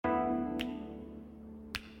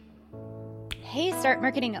Hey, Start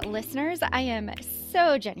Marketing listeners. I am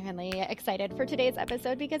so genuinely excited for today's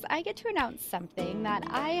episode because I get to announce something that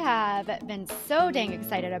I have been so dang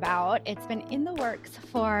excited about. It's been in the works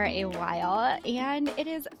for a while and it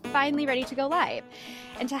is finally ready to go live.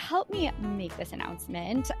 And to help me make this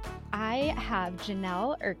announcement, I have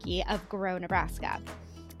Janelle Erke of Grow Nebraska.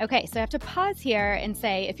 Okay, so I have to pause here and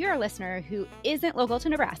say, if you're a listener who isn't local to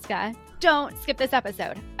Nebraska, don't skip this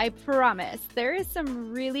episode. I promise there is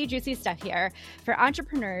some really juicy stuff here for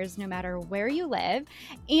entrepreneurs no matter where you live,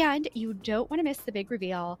 and you don't want to miss the big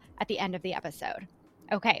reveal at the end of the episode.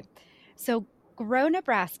 Okay, so Grow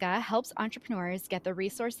Nebraska helps entrepreneurs get the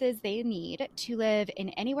resources they need to live in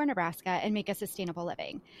anywhere Nebraska and make a sustainable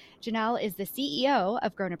living. Janelle is the CEO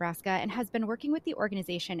of Grow Nebraska and has been working with the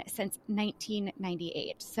organization since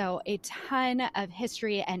 1998. So a ton of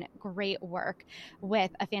history and great work with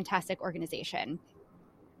a fantastic organization.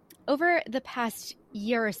 Over the past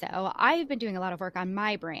year or so, I've been doing a lot of work on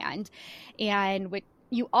my brand. And what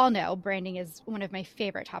you all know, branding is one of my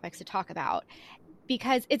favorite topics to talk about,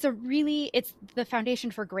 because it's the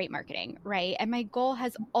foundation for great marketing, right? And my goal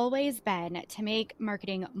has always been to make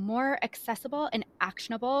marketing more accessible and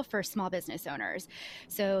actionable for small business owners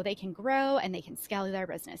so they can grow and they can scale their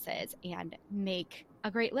businesses and make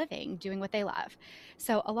a great living doing what they love.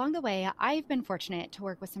 So along the way, I've been fortunate to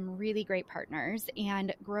work with some really great partners,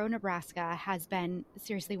 and Grow Nebraska has been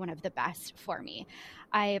seriously one of the best for me.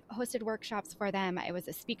 I've hosted workshops for them. I was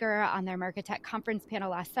a speaker on their Marketech conference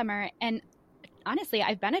panel last summer, and honestly,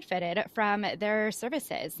 I've benefited from their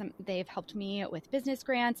services. They've helped me with business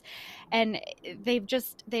grants, and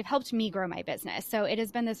they've helped me grow my business. So it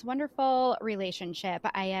has been this wonderful relationship.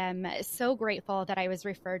 I am so grateful that I was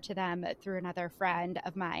referred to them through another friend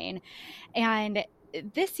of mine. And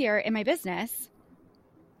this year in my business,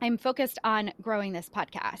 I'm focused on growing this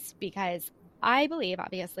podcast because I believe,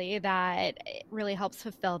 obviously, that it really helps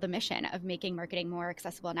fulfill the mission of making marketing more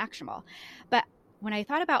accessible and actionable. But when I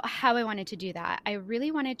thought about how I wanted to do that, I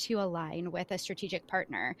really wanted to align with a strategic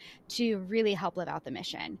partner to really help live out the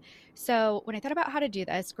mission. So when I thought about how to do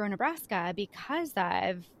this, Grow Nebraska, because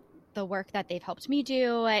of the work that they've helped me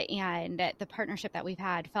do and the partnership that we've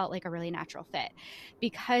had, felt like a really natural fit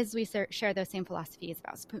because we share those same philosophies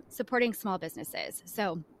about supporting small businesses.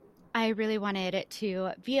 So I really wanted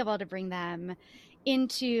to be able to bring them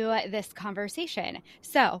into this conversation.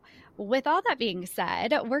 So with all that being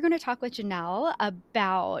said, we're going to talk with Janelle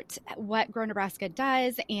about what Grow Nebraska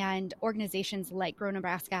does and organizations like Grow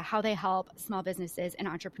Nebraska, how they help small businesses and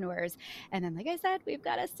entrepreneurs. And then, like I said, we've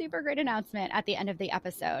got a super great announcement at the end of the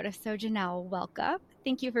episode. So Janelle, welcome.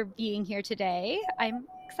 Thank you for being here today. I'm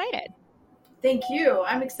excited. Thank you.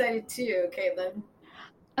 I'm excited too, Caitlin.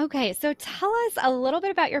 Okay, so tell us a little bit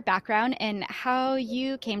about your background and how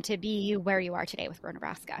you came to be where you are today with Grow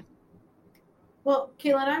Nebraska. Well,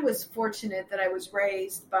 Caitlin, I was fortunate that I was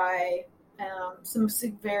raised by some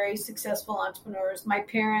very successful entrepreneurs. My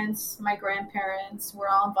parents, my grandparents were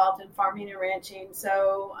all involved in farming and ranching.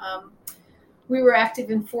 So we were active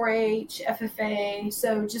in 4-H, FFA.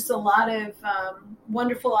 So just a lot of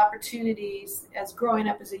wonderful opportunities as growing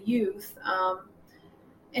up as a youth.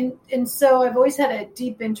 And so I've always had a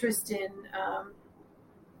deep interest in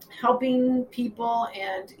helping people.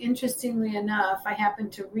 And interestingly enough, I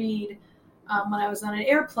happened to read when I was on an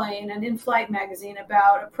airplane, an in-flight magazine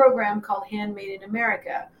about a program called Handmade in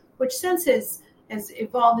America, which since has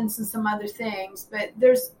evolved into some other things. But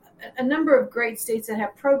there's a number of great states that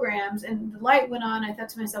have programs. And the light went on. I thought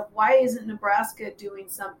to myself, why isn't Nebraska doing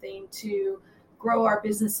something to grow our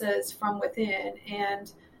businesses from within?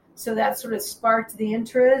 And so that sort of sparked the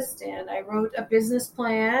interest, and I wrote a business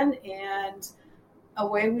plan, and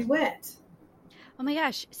away we went. Oh my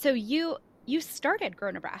gosh. So you started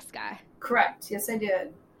Grow Nebraska. Correct. Yes, I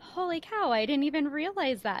did. Holy cow. I didn't even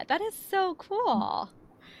realize that. That is so cool.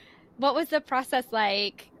 What was the process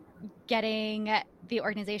like getting the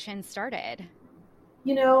organization started?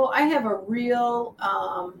 You know, I have a real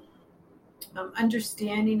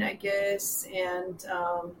understanding, I guess, and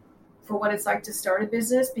for what it's like to start a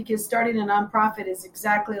business, because starting a nonprofit is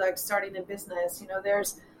exactly like starting a business. You know,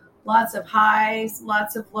 there's lots of highs,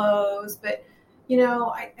 lots of lows, but you know,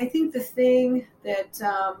 I think the thing that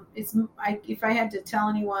if I had to tell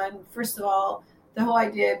anyone, first of all, the whole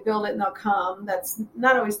idea, build it and they'll come, that's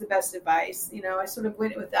not always the best advice. You know, I sort of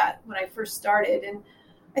went with that when I first started. And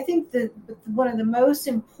I think that one of the most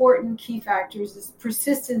important key factors is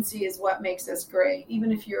persistency is what makes us great.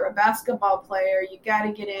 Even if you're a basketball player, you got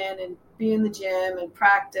to get in and be in the gym and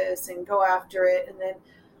practice and go after it, and then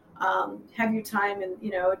have your time and,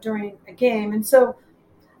 you know, during a game. And so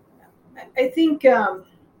I think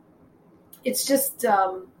it's just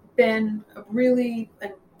been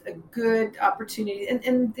a good opportunity.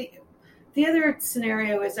 And the other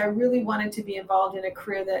scenario is I really wanted to be involved in a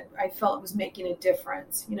career that I felt was making a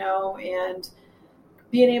difference, and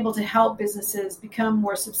being able to help businesses become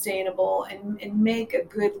more sustainable and make a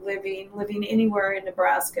good living anywhere in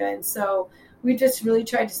Nebraska. And so we just really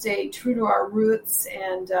tried to stay true to our roots,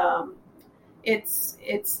 and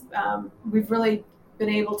we've really been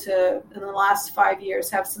able to, in the last 5 years,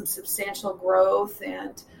 have some substantial growth.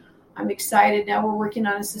 And I'm excited. Now we're working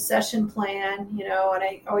on a succession plan, and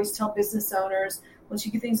I always tell business owners, once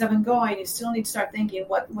you get things up and going, you still need to start thinking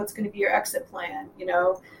what's going to be your exit plan.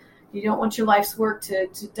 You don't want your life's work to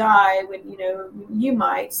die when, you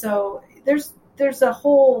might. So there's a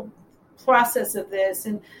whole process of this.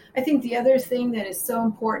 And I think the other thing that is so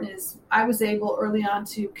important is I was able early on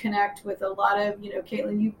to connect with a lot of,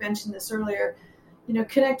 Caitlin, you mentioned this earlier,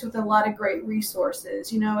 connect with a lot of great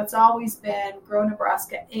resources. It's always been Grow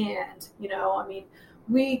Nebraska. And,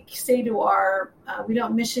 we stay to we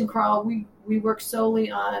don't mission crawl. We work solely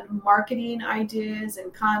on marketing ideas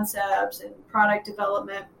and concepts and product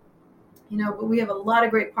development, but we have a lot of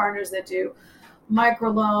great partners that do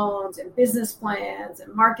microloans and business plans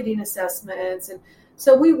and marketing assessments. And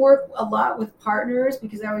so we work a lot with partners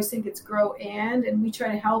because I always think it's grow and we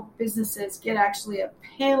try to help businesses get actually a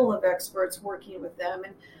panel of experts working with them.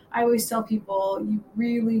 And I always tell people you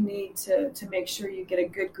really need to make sure you get a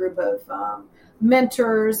good group of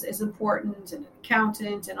mentors is important, and an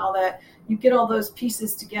accountant and all that. You get all those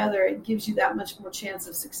pieces together, it gives you that much more chance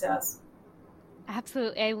of success.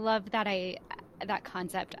 Absolutely. I love that that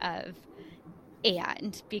concept of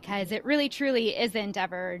and, because it really truly isn't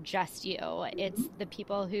ever just you. It's the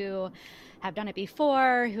people who have done it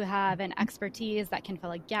before, who have an expertise that can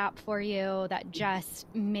fill a gap for you, that just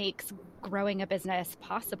makes growing a business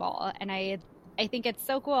possible. And I think it's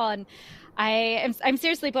so cool. And I'm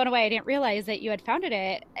seriously blown away. I didn't realize that you had founded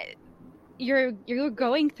it. You're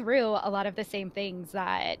going through a lot of the same things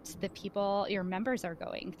that the people, your members, are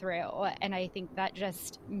going through. And I think that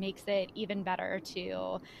just makes it even better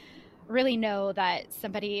to really know that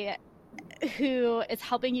somebody who is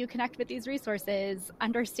helping you connect with these resources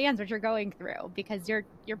understands what you're going through, because you're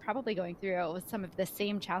probably going through some of the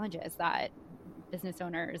same challenges that business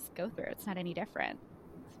owners go through. It's not any different.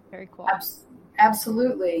 It's very cool.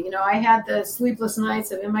 Absolutely. I had the sleepless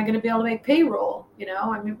nights of, am I going to be able to make payroll?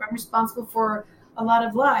 I'm responsible for a lot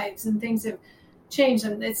of lives, and things have changed,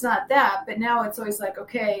 and it's not that, but now it's always like,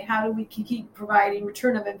 okay, how do we keep providing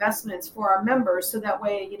return of investments for our members? So that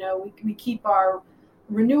way, we keep our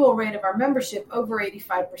renewal rate of our membership over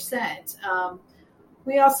 85%.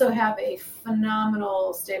 We also have a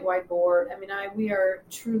phenomenal statewide board. We are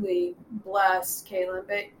truly blessed, Caitlin,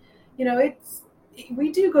 but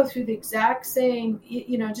we do go through the exact same,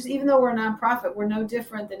 just even though we're a nonprofit, we're no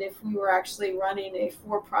different than if we were actually running a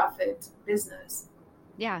for-profit business.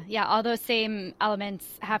 Yeah. All those same elements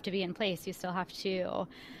have to be in place. You still have to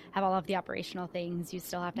have all of the operational things. You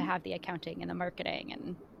still have to have the accounting and the marketing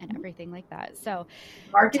and everything like that. So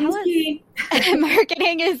marketing is key.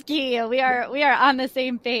 Marketing is key. We are on the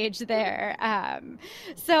same page there.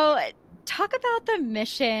 So talk about the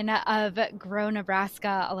mission of Grow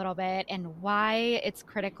Nebraska a little bit and why it's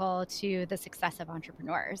critical to the success of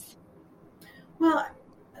entrepreneurs. Well,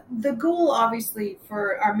 the goal, obviously,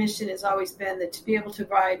 for our mission has always been that to be able to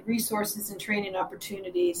provide resources and training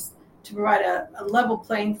opportunities to provide a level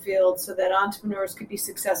playing field so that entrepreneurs could be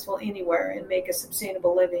successful anywhere and make a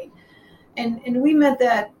sustainable living. And we meant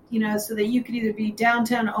that, so that you could either be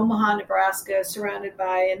downtown Omaha, Nebraska, surrounded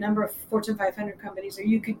by a number of Fortune 500 companies, or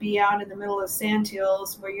you could be out in the middle of Sand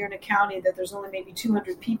Hills where you're in a county that there's only maybe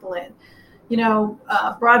 200 people in.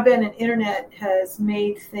 Broadband and internet has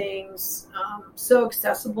made things so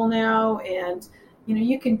accessible now, and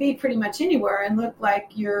you can be pretty much anywhere and look like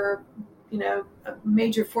you're a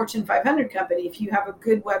major Fortune 500 company if you have a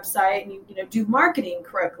good website and you do marketing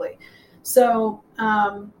correctly. So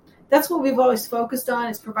that's what we've always focused on,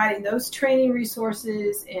 is providing those training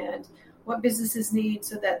resources and what businesses need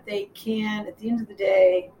so that they can, at the end of the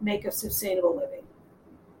day, make a sustainable living.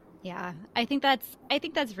 Yeah, I think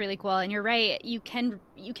that's really cool. And you're right. You can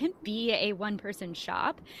be a one-person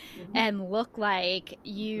shop and look like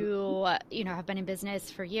you have been in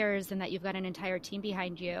business for years and that you've got an entire team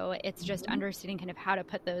behind you. It's just understanding kind of how to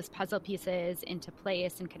put those puzzle pieces into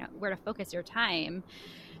place and kind of where to focus your time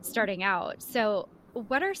starting out. So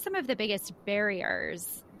what are some of the biggest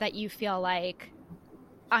barriers that you feel like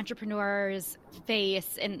entrepreneurs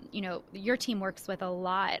face? And your team works with a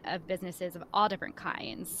lot of businesses of all different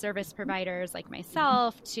kinds, service providers like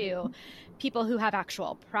myself to people who have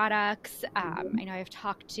actual products. I know I've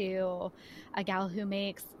talked to a gal who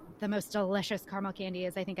makes the most delicious caramel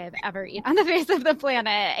candies I think I've ever eaten on the face of the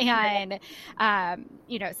planet. And,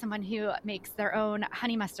 someone who makes their own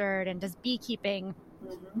honey mustard and does beekeeping.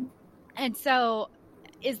 Mm-hmm. And so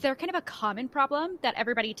is there kind of a common problem that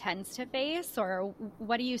everybody tends to face, or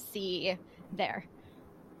what do you see there?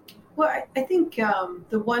 Well, I think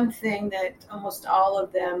the one thing that almost all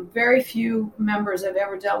of them, very few members I've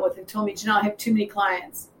ever dealt with have told me, Janelle, I have too many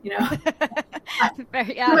clients, too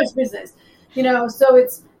much business, so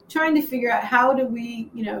it's trying to figure out how do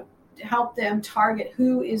we, help them target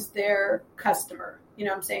who is their customer,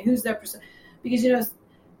 I'm saying, who's their person, because,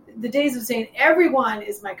 the days of saying everyone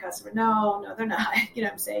is my customer. No, they're not.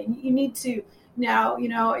 I'm saying you need to now,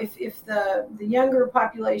 if the younger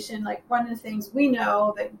population, like one of the things we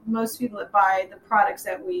know that most people that buy the products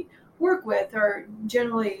that we work with are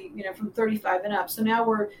generally, from 35 and up. So now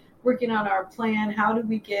we're working on our plan. How do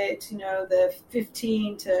we get, the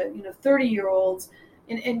 15 to, 30-year-olds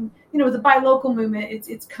and with the buy local movement,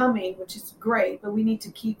 it's coming, which is great, but we need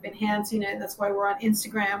to keep enhancing it. And that's why we're on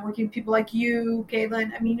Instagram, working with people like you,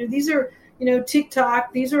 Caitlin. I mean, these are,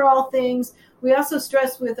 TikTok, these are all things. We also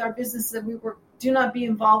stress with our business that do not be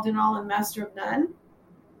involved in all and master of none.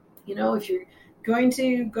 If you're going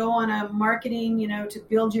to go on a marketing, to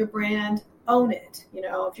build your brand, own it.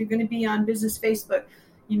 If you're going to be on business Facebook,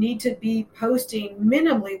 you need to be posting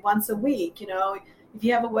minimally once a week. If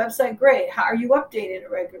you have a website, great. How are you updating it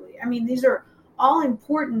regularly? I mean, these are all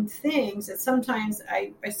important things that sometimes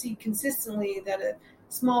I see consistently that a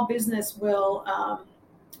small business will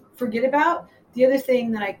forget about. The other thing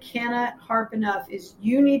that I cannot harp enough is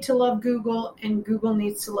you need to love Google and Google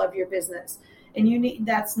needs to love your business. And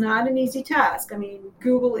that's not an easy task. I mean,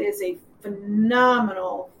 Google is a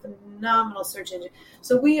phenomenal search engine.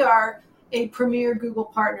 So we are a premier Google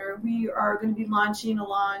partner. We are going to be launching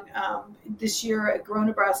along this year a Grow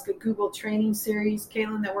Nebraska Google training series,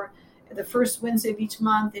 Caitlin, that we're the first Wednesday of each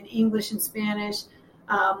month in English and Spanish.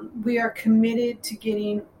 We are committed to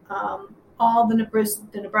getting all the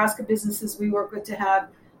Nebraska businesses we work with to have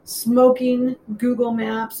smoking Google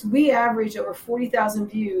Maps. We average over 40,000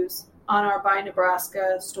 views on our Buy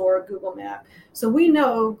Nebraska store Google map. So we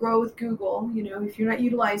know grow with Google, if you're not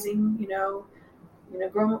utilizing,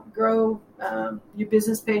 grow your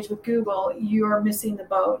business page with Google, you are missing the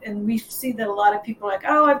boat. And we see that a lot of people are like,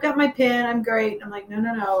 oh, I've got my pin, I'm great. I'm like,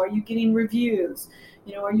 no. Are you getting reviews?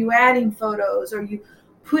 Are you adding photos? Are you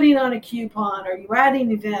putting on a coupon? Are you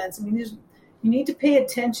adding events? I mean, you need to pay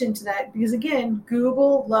attention to that because, again,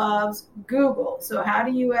 Google loves Google. So how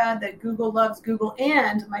do you add that Google loves Google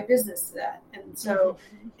and my business to that? And so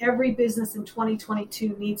every business in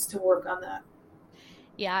 2022 needs to work on that.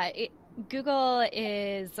 Yeah, Google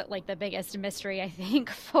is like the biggest mystery, I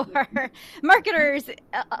think, for marketers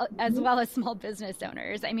as well as small business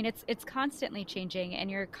owners. I mean, it's constantly changing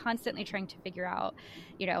and you're constantly trying to figure out,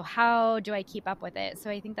 how do I keep up with it?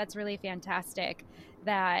 So I think that's really fantastic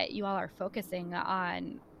that you all are focusing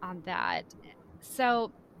on that.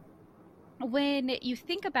 So when you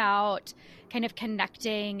think about kind of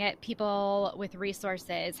connecting people with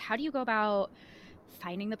resources, how do you go about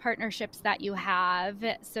finding the partnerships that you have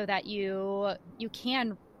so that you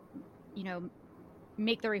can,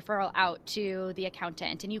 make the referral out to the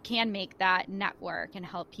accountant and you can make that network and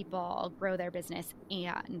help people grow their business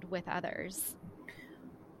and with others?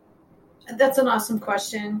 That's an awesome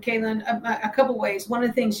question, Caitlin. A couple ways. One of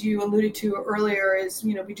the things you alluded to earlier is,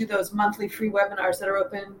 we do those monthly free webinars that are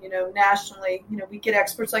open, nationally. We get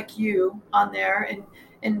experts like you on there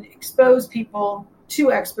and expose people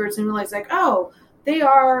to experts and realize like, oh, they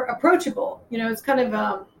are approachable. It's kind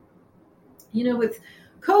of, with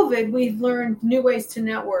COVID, we've learned new ways to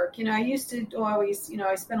network. I used to always,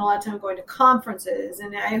 I spent a lot of time going to conferences,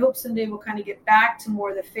 and I hope someday we'll kind of get back to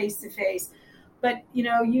more of the face-to-face. But,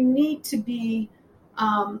 you need to be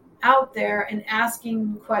out there and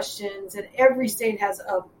asking questions. And every state has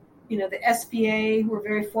the SBA, we're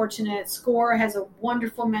very fortunate. SCORE has a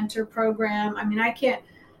wonderful mentor program. I mean, I can't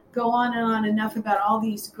go on and on enough about all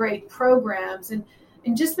these great programs and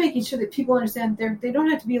just making sure that people understand they don't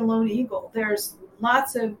have to be a lone eagle. There's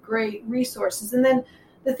lots of great resources. And then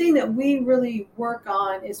the thing that we really work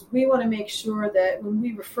on is we want to make sure that when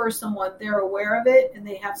we refer someone, they're aware of it and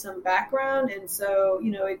they have some background. And so,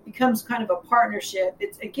 it becomes kind of a partnership.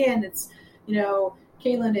 It's Caitlin,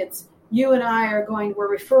 it's you and I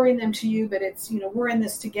we're referring them to you, but it's, we're in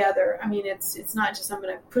this together. I mean, it's not just I'm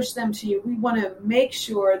going to push them to you. We want to make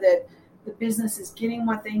sure that the business is getting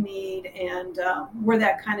what they need and we're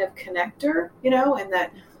that kind of connector, and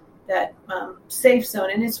that safe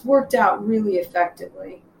zone. And it's worked out really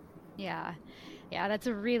effectively. Yeah. Yeah, that's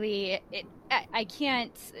a really, I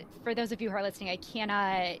can't, for those of you who are listening, I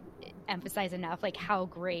cannot emphasize enough like how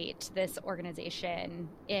great this organization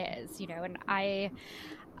is, and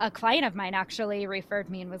a client of mine actually referred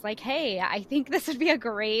me and was like, hey, I think this would be a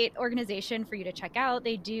great organization for you to check out.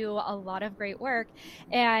 They do a lot of great work.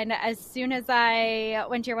 And as soon as I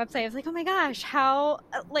went to your website, I was like, oh my gosh, how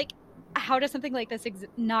does something like this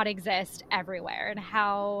not exist everywhere? And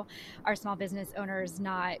how are small business owners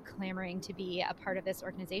not clamoring to be a part of this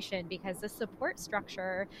organization? Because the support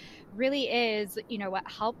structure really is, what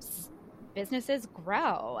helps businesses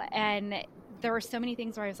grow. And there were so many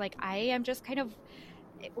things where I was like, I am just kind of,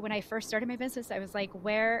 when I first started my business, I was like,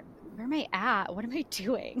 where am I at? What am I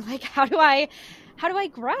doing? Like, how do I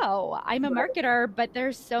grow? I'm a marketer, but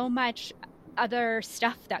there's so much other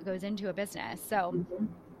stuff that goes into a business. So,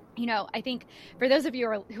 I think for those of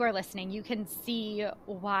you who are listening, you can see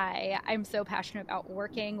why I'm so passionate about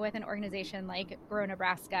working with an organization like Grow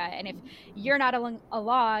Nebraska. And if you're not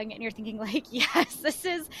along and you're thinking like, yes, this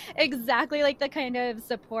is exactly like the kind of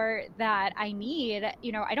support that I need,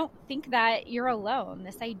 I don't think that you're alone.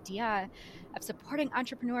 This idea of supporting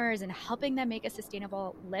entrepreneurs and helping them make a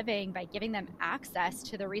sustainable living by giving them access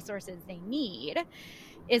to the resources they need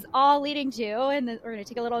is all leading to, and we're going to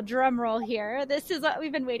take a little drum roll here. This is what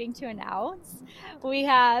we've been waiting to announce. We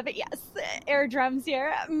have, yes, air drums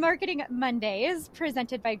here, Marketing Mondays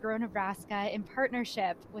presented by Grow Nebraska in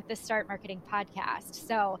partnership with the Start Marketing podcast.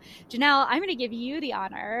 So Janelle, I'm going to give you the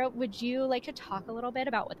honor. Would you like to talk a little bit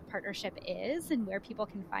about what the partnership is and where people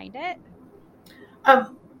can find it?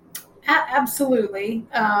 Absolutely.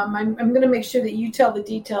 I'm going to make sure that you tell the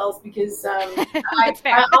details because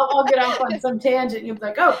I'll get off on some tangent and you'll be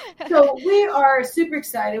like, oh, so we are super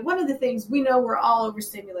excited. One of the things we know we're all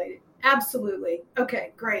overstimulated. Absolutely.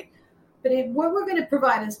 Okay, great. But what we're going to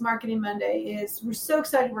provide as Marketing Monday is we're so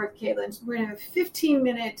excited to work with Caitlin. We're going to have a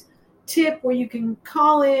 15-minute tip where you can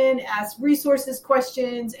call in, ask resources,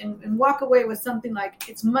 questions, and walk away with something like,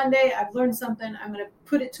 it's Monday, I've learned something, I'm going to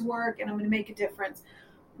put it to work, and I'm going to make a difference.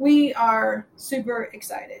 We are super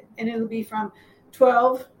excited, and it'll be from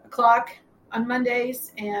 12 o'clock on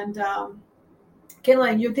Mondays. And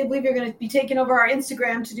Caitlin, you believe you're going to be taking over our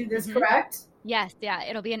Instagram to do this, correct? Yes. Yeah.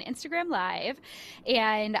 It'll be an Instagram Live,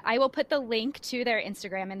 and I will put the link to their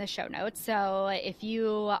Instagram in the show notes. So if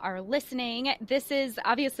you are listening, this is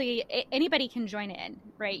obviously anybody can join in,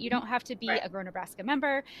 right? You don't have to be a Grow Nebraska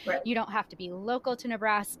member. Right. You don't have to be local to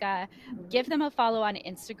Nebraska. Give them a follow on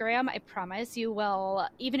Instagram. I promise you will,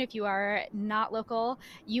 even if you are not local,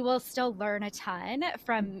 you will still learn a ton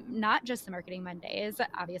from not just the Marketing Mondays.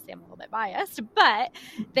 Obviously, I'm a little bit biased, but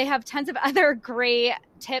they have tons of other great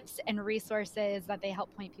tips and resources that they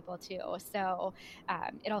help point people to. So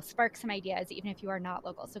it'll spark some ideas even if you are not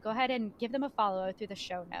local. So go ahead and give them a follow through the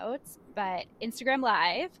show notes. But Instagram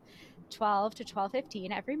Live, 12 to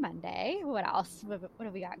 12:15 every Monday. What else? What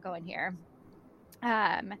have we got going here?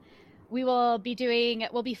 We'll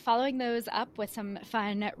be following those up with some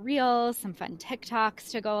fun reels, some fun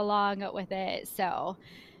TikToks to go along with it. So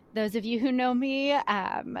those of you who know me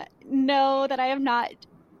know that I have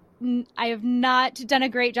not done a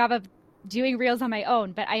great job of doing reels on my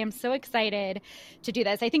own, but I am so excited to do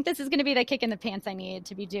this. I think this is going to be the kick in the pants I need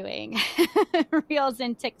to be doing reels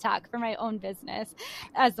and TikTok for my own business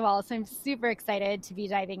as well. So I'm super excited to be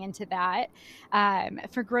diving into that.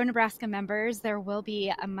 For Grow Nebraska members, there will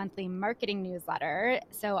be a monthly marketing newsletter.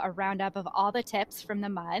 So a roundup of all the tips from the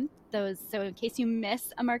month. So in case you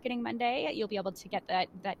miss a Marketing Monday, you'll be able to get that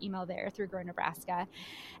email there through Grow Nebraska.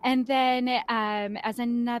 And then as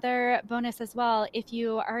another bonus as well, if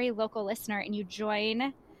you are a local listener and you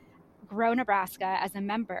join Grow Nebraska as a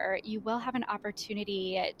member, you will have an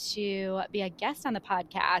opportunity to be a guest on the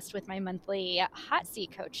podcast with my monthly hot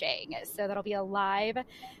seat coaching. So that'll be a live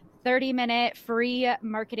 30-minute free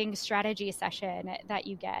marketing strategy session that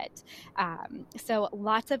you get. So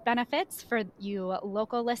lots of benefits for you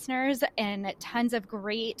local listeners and tons of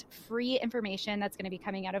great free information that's going to be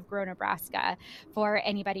coming out of Grow Nebraska for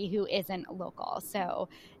anybody who isn't local. So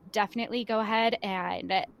definitely go ahead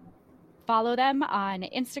and follow them on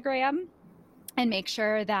Instagram and make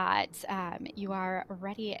sure that you are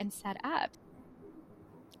ready and set up.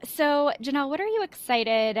 So Janelle, what are you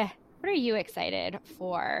excited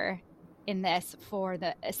for in this,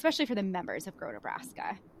 especially for the members of Grow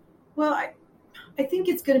Nebraska? Well, I think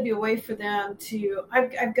it's going to be a way for them to,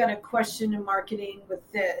 I've got a question in marketing with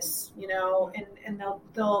this, and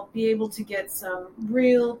they'll be able to get some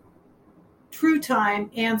real true time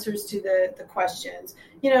answers to the questions.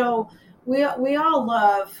 We all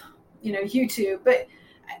love, YouTube, but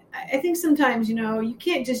I think sometimes, you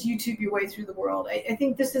can't just YouTube your way through the world. I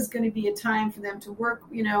think this is going to be a time for them to work,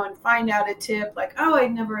 and find out a tip like, oh, I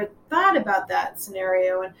never thought about that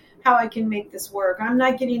scenario and how I can make this work. I'm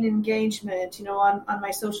not getting engagement, on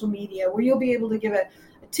my social media, where you'll be able to give a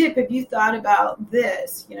tip if you thought about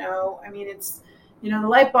this. I mean, it's, the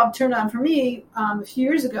light bulb turned on for me a few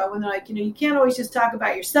years ago when they're like, you can't always just talk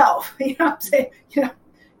about yourself. You know what I'm saying?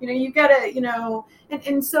 You got to,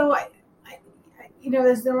 and so I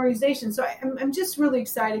as an organization. So I'm just really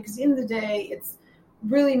excited because in the day, it's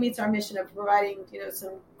really meets our mission of providing,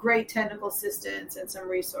 some great technical assistance and some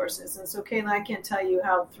resources. And so, Caitlin, I can't tell you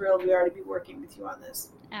how thrilled we are to be working with you on this.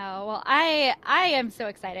 Oh, well, I am so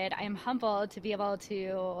excited. I am humbled to be able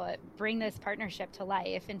to bring this partnership to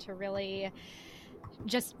life and to really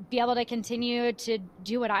just be able to continue to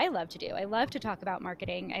do what I love to do. I love to talk about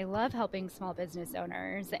marketing. I love helping small business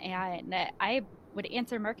owners, and I would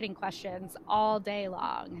answer marketing questions all day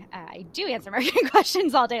long. I do answer marketing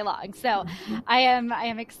questions all day long. So I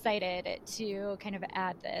am excited to kind of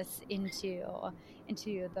add this into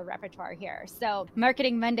the repertoire here. So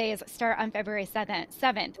Marketing Mondays start on February 7th.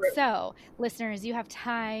 Right. So listeners, you have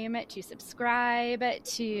time to subscribe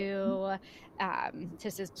to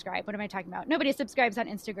subscribe. What am I talking about? Nobody subscribes on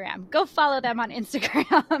Instagram. Go follow them on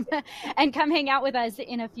Instagram and come hang out with us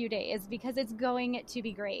in a few days because it's going to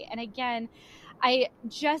be great. And again, I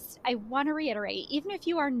want to reiterate, even if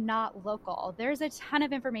you are not local, there's a ton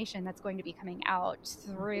of information that's going to be coming out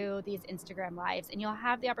through these Instagram lives, and you'll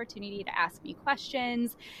have the opportunity to ask me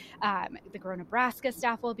questions. The Grow Nebraska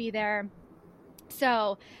staff will be there.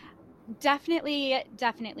 So definitely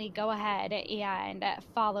go ahead and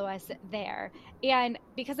follow us there. And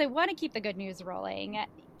because I want to keep the good news rolling,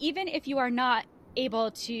 even if you are not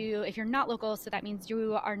if you're not local, so that means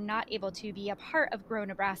you are not able to be a part of Grow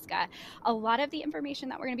Nebraska, a lot of the information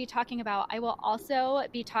that we're going to be talking about, I will also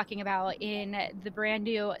be talking about in the brand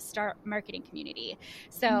new Start Marketing community.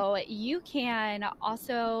 So you can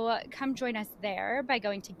also come join us there by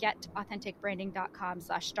going to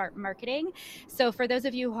getauthenticbranding.com/startmarketing. So for those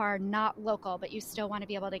of you who are not local, but you still want to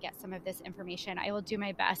be able to get some of this information, I will do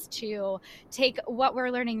my best to take what we're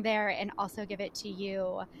learning there and also give it to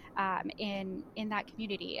you in that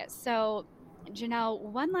community. So Janelle,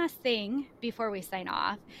 one last thing before we sign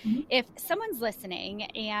off. If someone's listening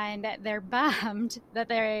and they're bummed that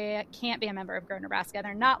they can't be a member of Grow Nebraska,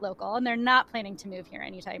 they're not local and they're not planning to move here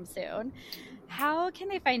anytime soon, how can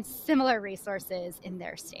they find similar resources in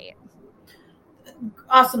their state?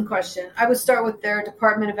 Awesome question. I would start with their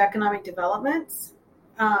Department of Economic Development.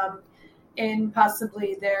 And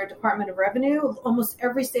possibly their Department of Revenue. Almost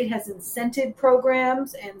every state has incentive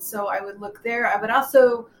programs, and so I would look there. I would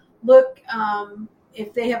also look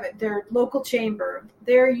if they have their local chamber.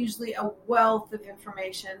 They're usually a wealth of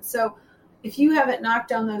information. So if you haven't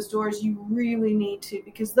knocked on those doors, you really need to,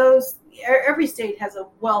 because every state has a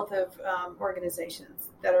wealth of organizations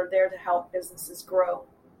that are there to help businesses grow.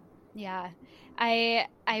 Yeah, I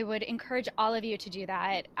would encourage all of you to do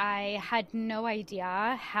that. I had no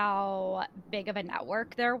idea how big of a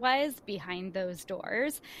network there was behind those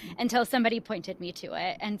doors until somebody pointed me to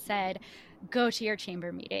it and said, go to your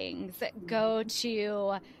chamber meetings, go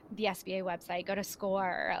to the SBA website, go to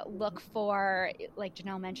SCORE, look for, like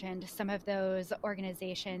Janelle mentioned, some of those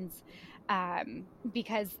organizations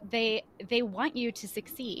because they want you to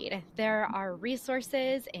succeed. There are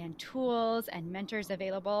resources and tools and mentors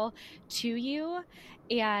available to you,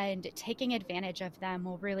 and taking advantage of them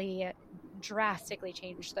will really drastically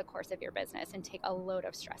change the course of your business and take a load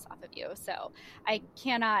of stress off of you. So I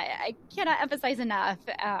cannot emphasize enough.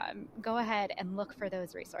 Go ahead and look for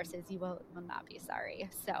those resources. You will not be sorry.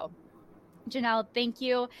 So Janelle, thank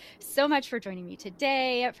you so much for joining me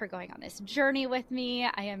today, for going on this journey with me.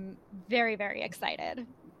 I am very, very excited.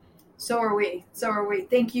 So are we.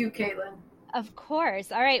 Thank you, Caitlin. Of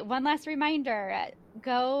course. All right. One last reminder.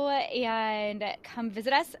 Go and come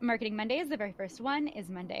visit us. Marketing Mondays, the very first one is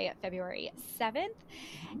Monday, February 7th.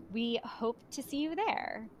 We hope to see you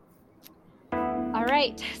there. All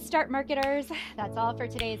right, Start Marketers, that's all for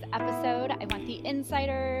today's episode. I want the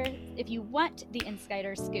insider, if you want the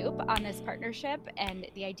insider scoop on this partnership and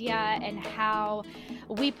the idea and how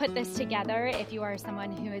we put this together, if you are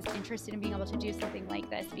someone who is interested in being able to do something like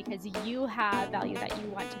this because you have value that you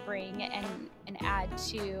want to bring and add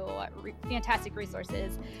to fantastic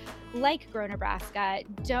resources like Grow Nebraska,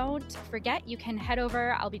 don't forget you can head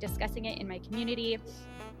over. I'll be discussing it in my community.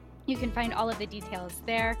 You can find all of the details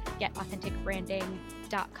there,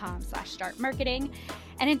 getauthenticbranding.com/startmarketing.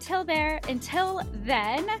 And until then,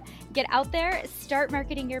 get out there, start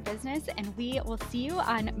marketing your business, and we will see you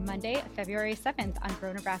on Monday, February 7th on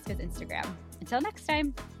Grow Nebraska's Instagram. Until next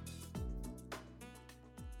time.